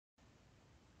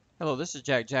Hello, this is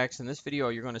Jack Jackson. In this video,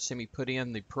 you're going to see me put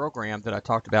in the program that I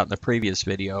talked about in the previous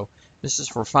video. This is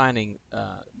for finding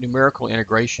numerical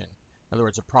integration, in other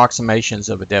words, approximations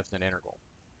of a definite integral.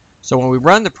 So when we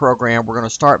run the program, we're going to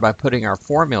start by putting our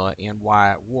formula in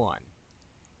y1,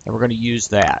 and we're going to use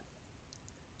that.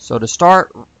 So to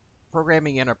start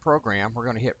programming in a program, we're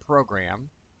going to hit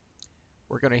Program.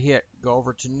 We're going to go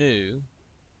over to New,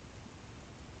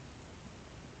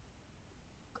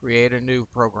 create a new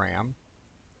program,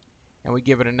 and we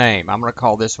give it a name. I'm going to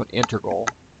call this one integral.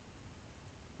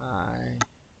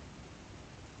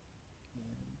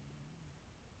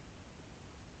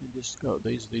 Just go.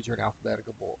 These are in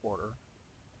alphabetical order.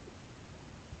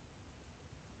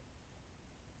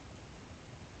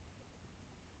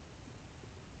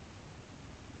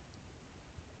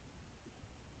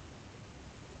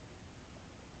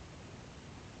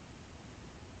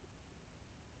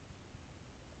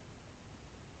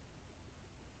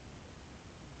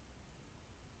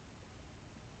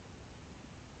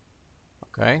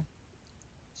 Okay,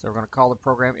 so we're going to call the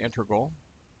program integral.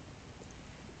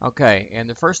 Okay, and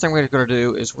the first thing we're going to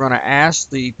do is we're going to ask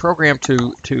the program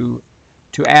to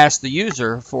ask the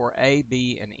user for a,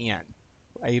 b, and n.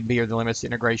 A and b are the limits of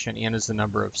integration, n is the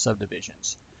number of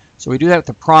subdivisions. So we do that with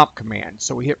the prompt command.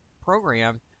 So we hit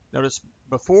Program. Notice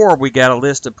before we got a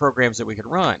list of programs that we could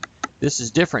run. This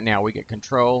is different now. We get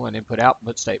control and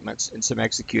input-output statements and some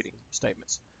executing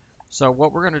statements. So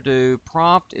what we're going to do,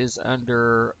 prompt is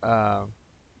under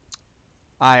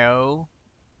IO,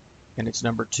 and it's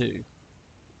number 2.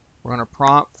 We're going to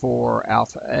prompt for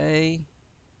alpha A,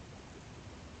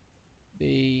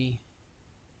 B,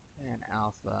 and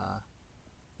alpha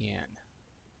N.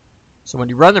 So when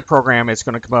you run the program, it's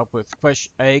going to come up with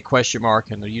A question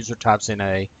mark, and the user types in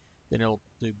A. Then it'll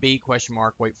do B question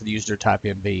mark, wait for the user to type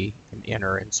in B, and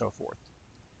enter, and so forth.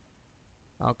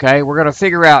 Okay, we're going to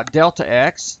figure out delta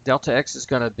x. Delta x is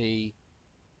going to be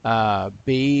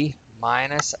B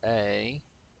minus A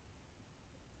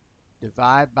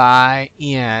divide by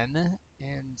n,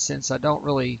 and since I don't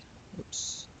really,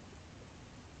 oops,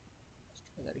 let's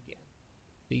try that again.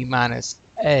 B minus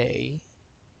A,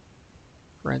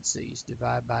 parentheses,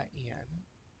 divide by n.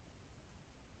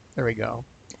 There we go.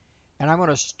 And I'm going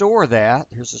to store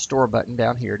that. Here's the store button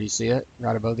down here. Do you see it?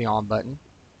 Right above the on button.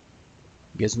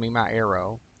 Gives me my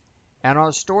arrow. And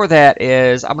I'll store that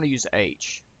as, I'm going to use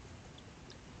h,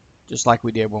 just like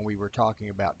we did when we were talking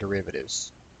about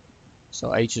derivatives.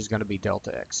 So h is going to be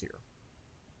delta x here.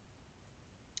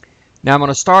 Now I'm going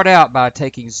to start out by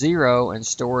taking 0 and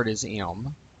store it as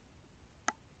m.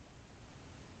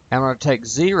 I'm going to take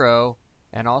 0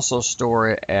 and also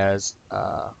store it as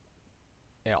L.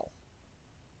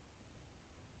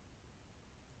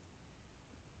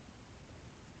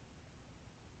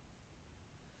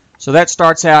 So that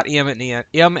starts out M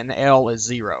and L is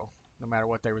 0, no matter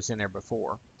what there was in there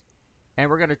before. And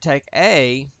we're going to take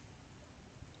A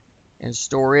and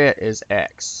store it as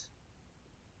X.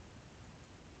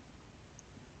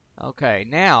 Okay,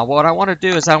 now what I want to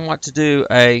do is I want to do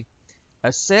a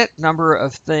set number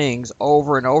of things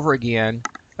over and over again,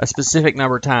 a specific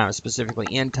number of times, specifically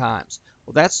n times.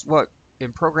 Well, that's what,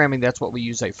 in programming, that's what we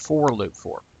use a for loop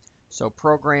for. So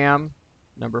program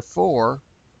number 4,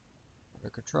 the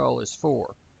control is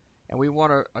 4. And we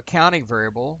want a counting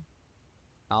variable,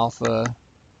 alpha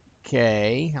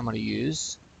k, I'm going to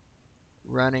use,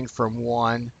 running from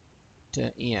 1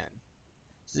 to n.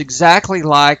 It's exactly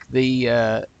like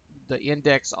the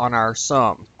index on our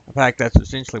sum. In fact, that's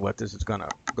essentially what this is going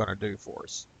to do for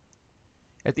us.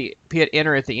 Hit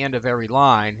enter at the end of every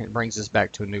line, it brings us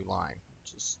back to a new line,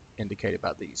 which is indicated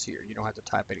by these here. You don't have to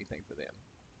type anything for them.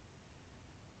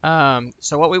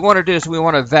 So what we want to do is we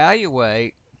want to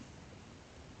evaluate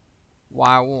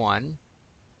y1.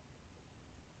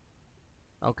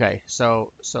 Okay,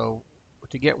 so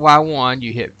to get y1,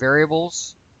 you hit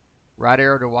variables, right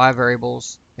arrow to y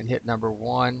variables, and hit number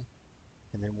 1,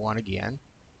 and then 1 again.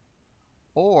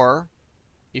 Or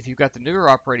if you've got the newer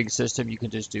operating system, you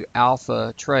can just do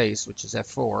alpha trace, which is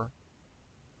F4,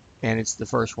 and it's the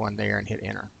first one there, and hit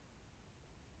enter.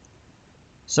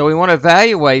 So we want to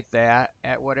evaluate that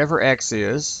at whatever x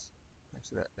is.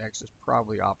 Actually, that x is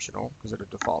probably optional because it'll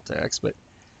default to x, but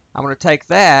I'm going to take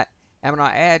that, and I'm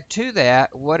going to add to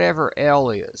that whatever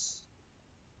L is.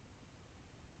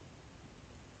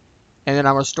 And then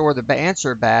I'm going to store the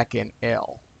answer back in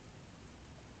L.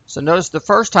 So notice the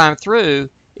first time through,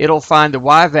 it'll find the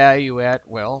y value at,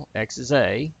 well, x is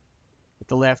A, at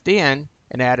the left end,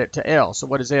 and add it to L. So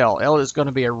what is L? L is going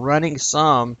to be a running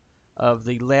sum of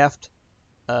the left,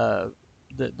 the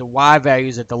y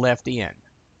values at the left end.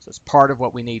 So it's part of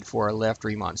what we need for a left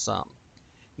Riemann sum.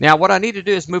 Now what I need to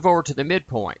do is move over to the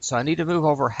midpoint. So I need to move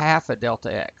over half of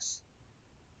delta x.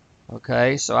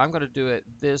 Okay, so I'm going to do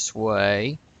it this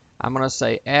way. I'm going to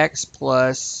say x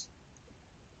plus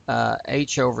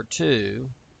h over 2.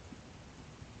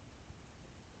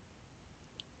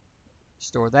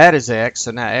 Store that as x,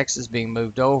 so now x is being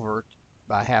moved over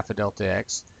by half of delta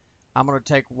x. I'm going to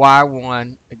take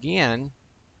y1 again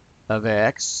of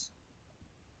x,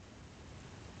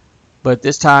 but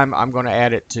this time I'm going to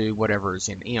add it to whatever is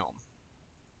in M,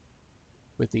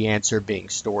 with the answer being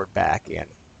stored back in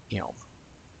M.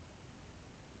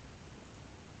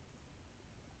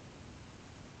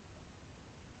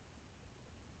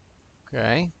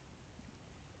 Okay.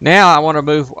 Now I want to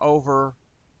move over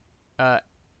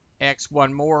x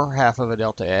one more half of a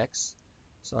delta x.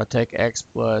 So I take x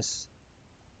plus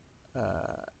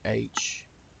h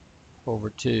over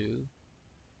 2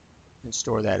 and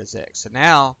store that as x. So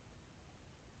now,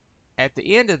 at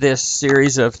the end of this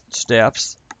series of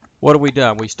steps, what have we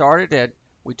done? We started at,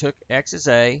 we took x as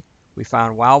a, we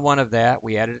found y1 of that,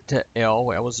 we added it to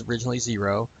L. L was originally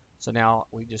 0. So now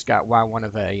we just got y1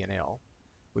 of a and L.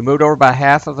 We moved over by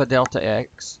half of a delta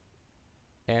x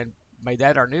and made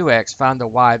that our new x, found the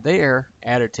y there,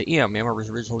 added to M. M was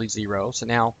originally 0. So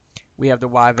now we have the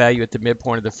y value at the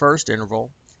midpoint of the first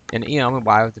interval in M and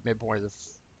y at the midpoint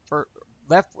of the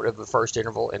left of the first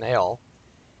interval in L.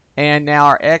 And now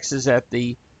our x is at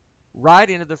the right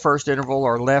end of the first interval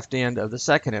or left end of the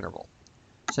second interval.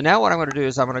 So now what I'm going to do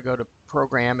is I'm going to go to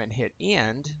Program and hit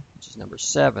End, which is number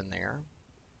 7 there.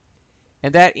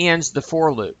 And that ends the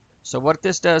for loop. So what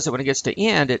this does is when it gets to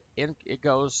end, it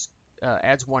goes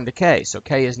adds 1 to k. So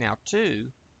k is now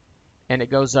 2, and it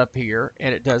goes up here,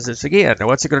 and it does this again. Now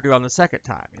what's it going to do on the second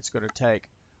time? It's going to take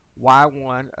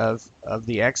y1 of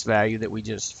the x value that we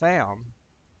just found,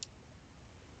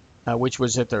 which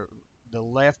was at the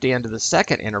left end of the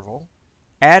second interval,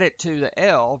 add it to the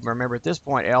L. Remember at this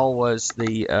point L was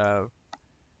the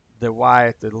y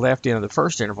at the left end of the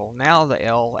first interval. Now the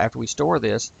L, after we store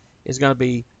this, is going to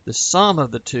be the sum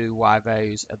of the two y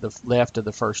values at the left of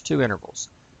the first two intervals.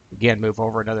 Again, move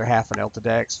over another half an delta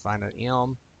x, find an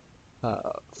M,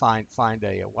 find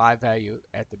a y value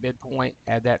at the midpoint,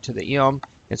 add that to the M,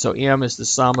 and so M is the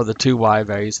sum of the two y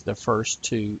values at the first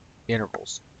two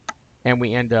intervals. And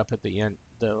we end up at the end,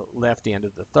 the left end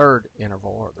of the third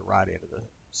interval, or the right end of the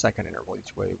second interval,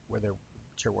 each way,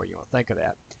 whichever way you want to think of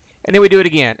that. And then we do it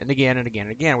again and again and again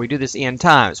and again. We do this n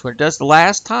times. When it does the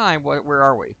last time, where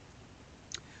are we?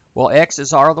 Well, x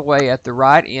is all the way at the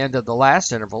right end of the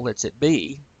last interval. It's at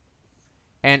B.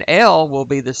 And L will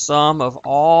be the sum of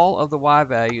all of the y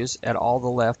values at all the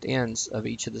left ends of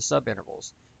each of the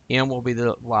subintervals. M will be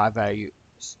the y values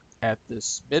at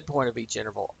this midpoint of each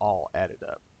interval, all added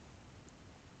up.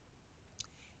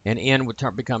 And n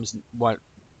becomes what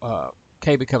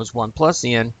k becomes 1 plus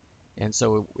n, and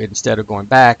so instead of going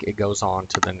back, it goes on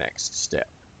to the next step.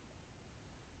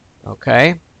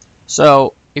 Okay,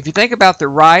 so if you think about the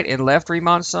right and left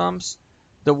Riemann sums,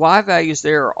 the y values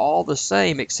there are all the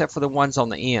same except for the ones on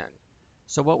the end.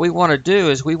 So what we want to do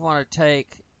is we want to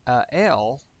take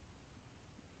L,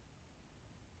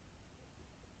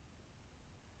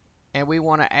 and we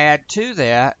want to add to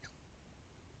that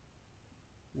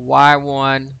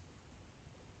y1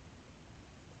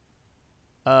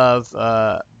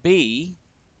 of B,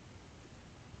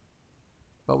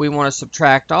 but we want to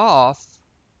subtract off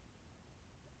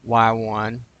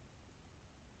y1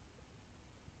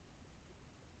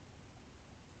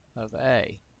 of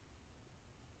A.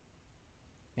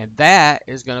 And that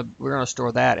is we're going to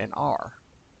store that in R.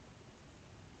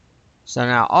 So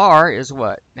now R is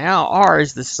what? Now R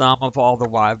is the sum of all the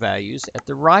y values at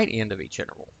the right end of each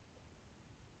interval.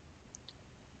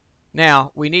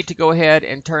 Now, we need to go ahead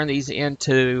and turn these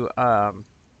into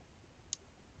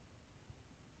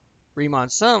Riemann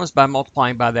sums by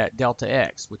multiplying by that delta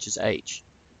x, which is h.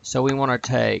 So we want to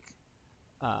take,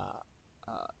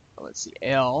 let's see,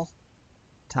 L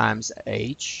times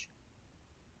h,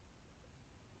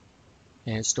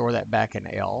 and store that back in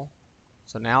L.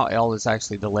 So now L is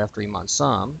actually the left Riemann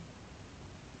sum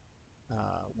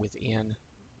within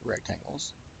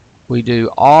rectangles. We do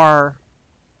R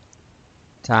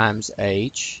times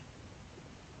h,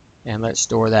 and let's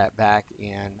store that back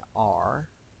in R.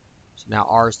 So now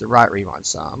R is the right Riemann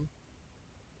sum.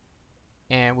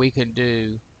 And we can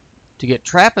do, to get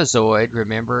trapezoid,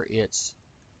 remember it's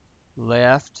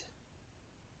left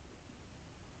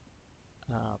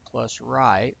plus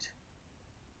right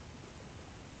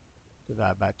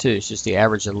divided by 2. It's just the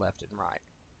average of left and right.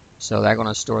 So they're going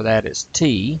to store that as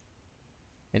t.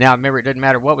 And now remember, it doesn't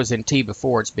matter what was in t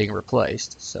before, it's being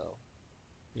replaced. So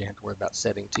you don't have to worry about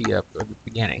setting t up at the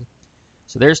beginning.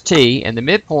 So there's t, and the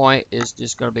midpoint is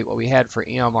just going to be what we had for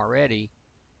m already,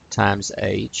 times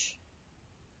h.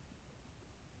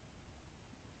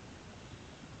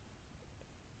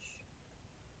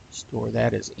 Store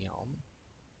that as m.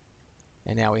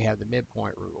 And now we have the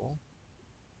midpoint rule.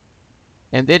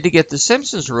 And then to get the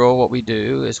Simpson's rule, what we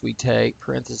do is we take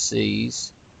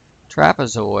parentheses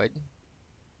trapezoid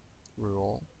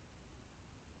rule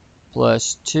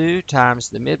plus 2 times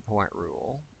the midpoint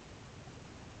rule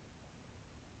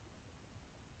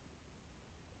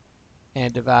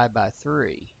and divide by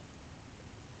 3.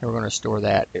 And we're going to store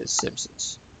that as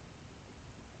Simpson's.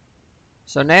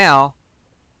 So now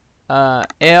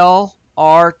L,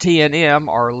 R, T, and M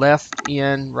are left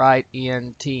in, right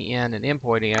in, T in, and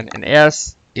endpoint in, and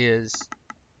S is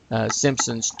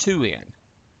Simpson's 2n.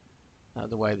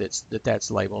 The way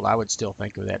that's labeled, I would still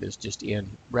think of that as just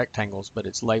in rectangles, but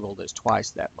it's labeled as twice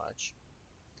that much.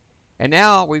 And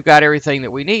now we've got everything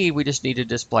that we need. We just need to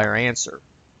display our answer.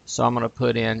 So I'm going to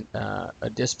put in a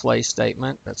display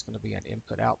statement. That's going to be an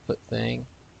input-output thing.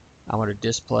 I want to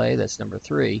display, that's number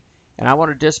 3. And I want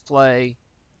to display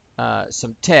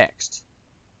some text.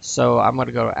 So I'm going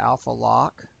to go to alpha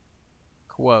lock,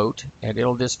 quote, and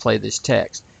it'll display this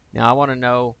text. Now I want to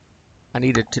know, I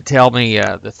need it to tell me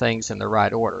the things in the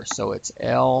right order. So it's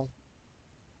L,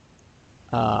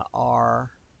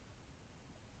 R,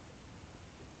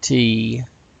 T,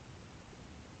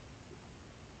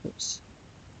 oops,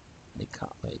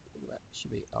 should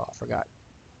be, oh, I forgot,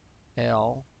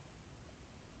 L,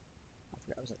 I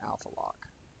forgot it was an alpha lock.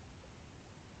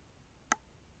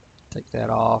 Take that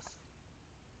off,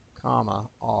 comma,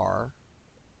 R,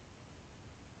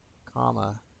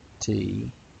 comma,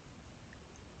 T,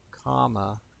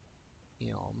 comma,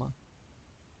 M,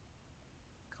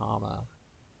 comma,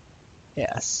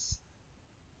 S.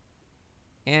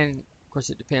 And of course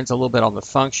it depends a little bit on the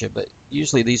function, but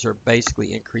usually these are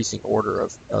basically increasing order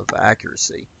of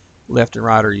accuracy. Left and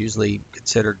right are usually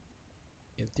considered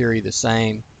in theory the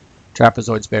same.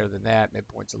 Trapezoid's better than that,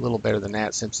 midpoint's a little better than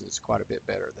that, Simpson's quite a bit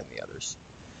better than the others.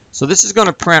 So this is going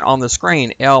to print on the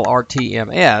screen L, R, T,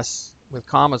 M, S with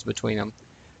commas between them,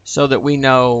 so that we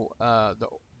know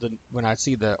when I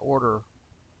see the order,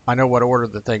 I know what order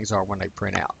the things are when they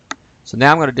print out. So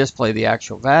now I'm going to display the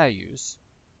actual values,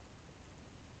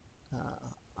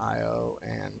 IO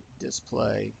and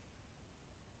display,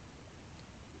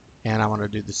 and I want to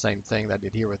do the same thing that I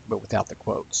did here but without the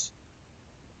quotes.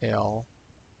 L,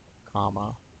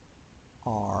 comma,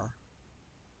 R,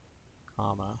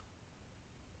 comma,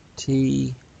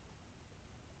 T,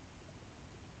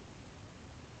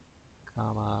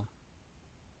 comma,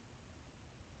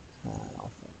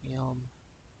 alpha M,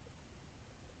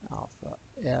 alpha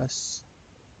S,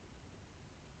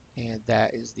 and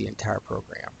that is the entire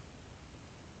program.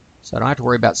 So I don't have to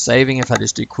worry about saving. If I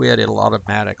just do quit, it'll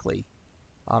automatically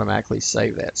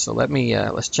save that. So let me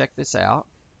let's check this out.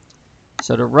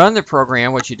 So to run the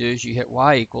program, what you do is you hit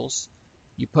y equals,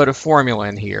 you put a formula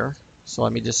in here. So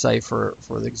let me just say for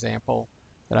the example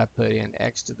that I put in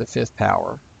x to the 5th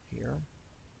power here.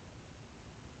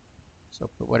 So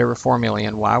put whatever formula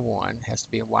in y1, has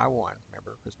to be in y1,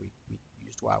 remember, because we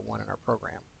used y1 in our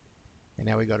program. And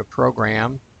now we go to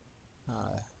program,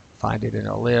 find it in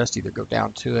a list, either go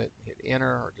down to it, hit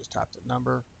enter, or just type the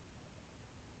number.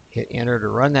 Hit enter to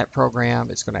run that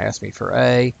program. It's going to ask me for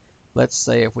A. Let's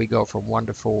say if we go from 1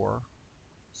 to 4,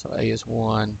 so A is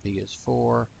 1, B is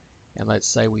 4, and let's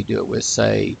say we do it with,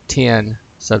 say, 10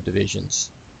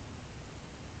 subdivisions.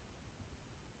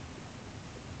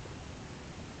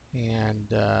 And,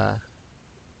 well,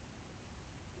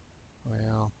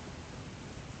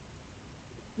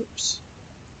 oops.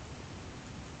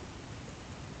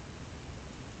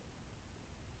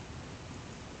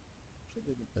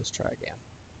 Let's try again.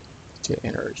 To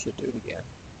enter, it should do it again.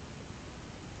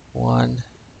 1,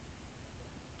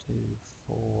 2,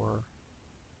 4,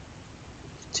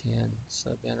 10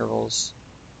 subintervals.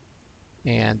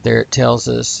 And there it tells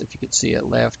us, if you can see it,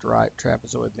 left, right,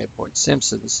 trapezoid, midpoint,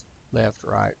 Simpson's. Left,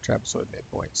 right, trapezoid,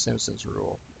 midpoint, Simpson's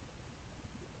rule.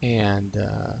 And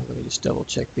let me just double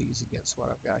check these against what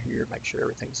I've got here, make sure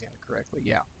everything's in correctly.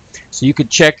 Yeah. So you could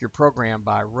check your program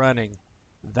by running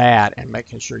that and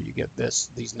making sure you get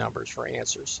these numbers for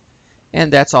answers.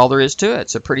 And that's all there is to it.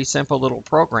 It's a pretty simple little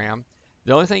program.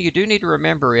 The only thing you do need to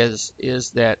remember is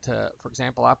that, for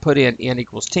example, I put in n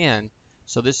equals 10.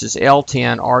 So this is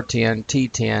L10, R10,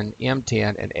 T10,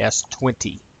 M10, and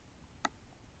S20.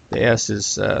 The S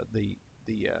is the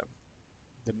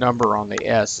number on the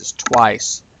S is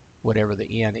twice whatever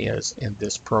the N is in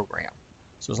this program.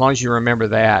 So as long as you remember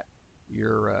that,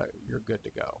 you're good to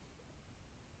go.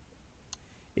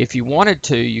 If you wanted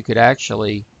to, you could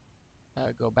actually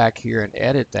go back here and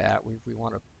edit that. If we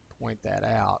want to point that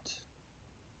out,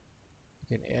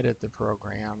 you can edit the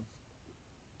program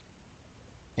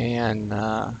and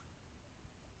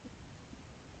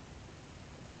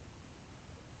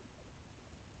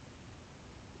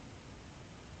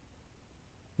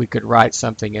we could write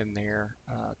something in there,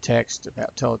 text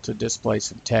about, tell it to display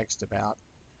some text about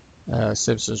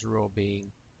Simpson's rule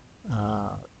being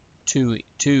 2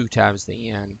 times the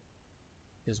n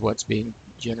is what's being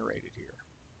generated here.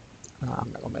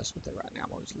 I'm not going to mess with it right now. I'm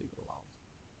going to just leave it alone.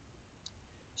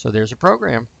 So there's a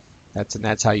program.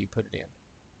 That's how you put it in.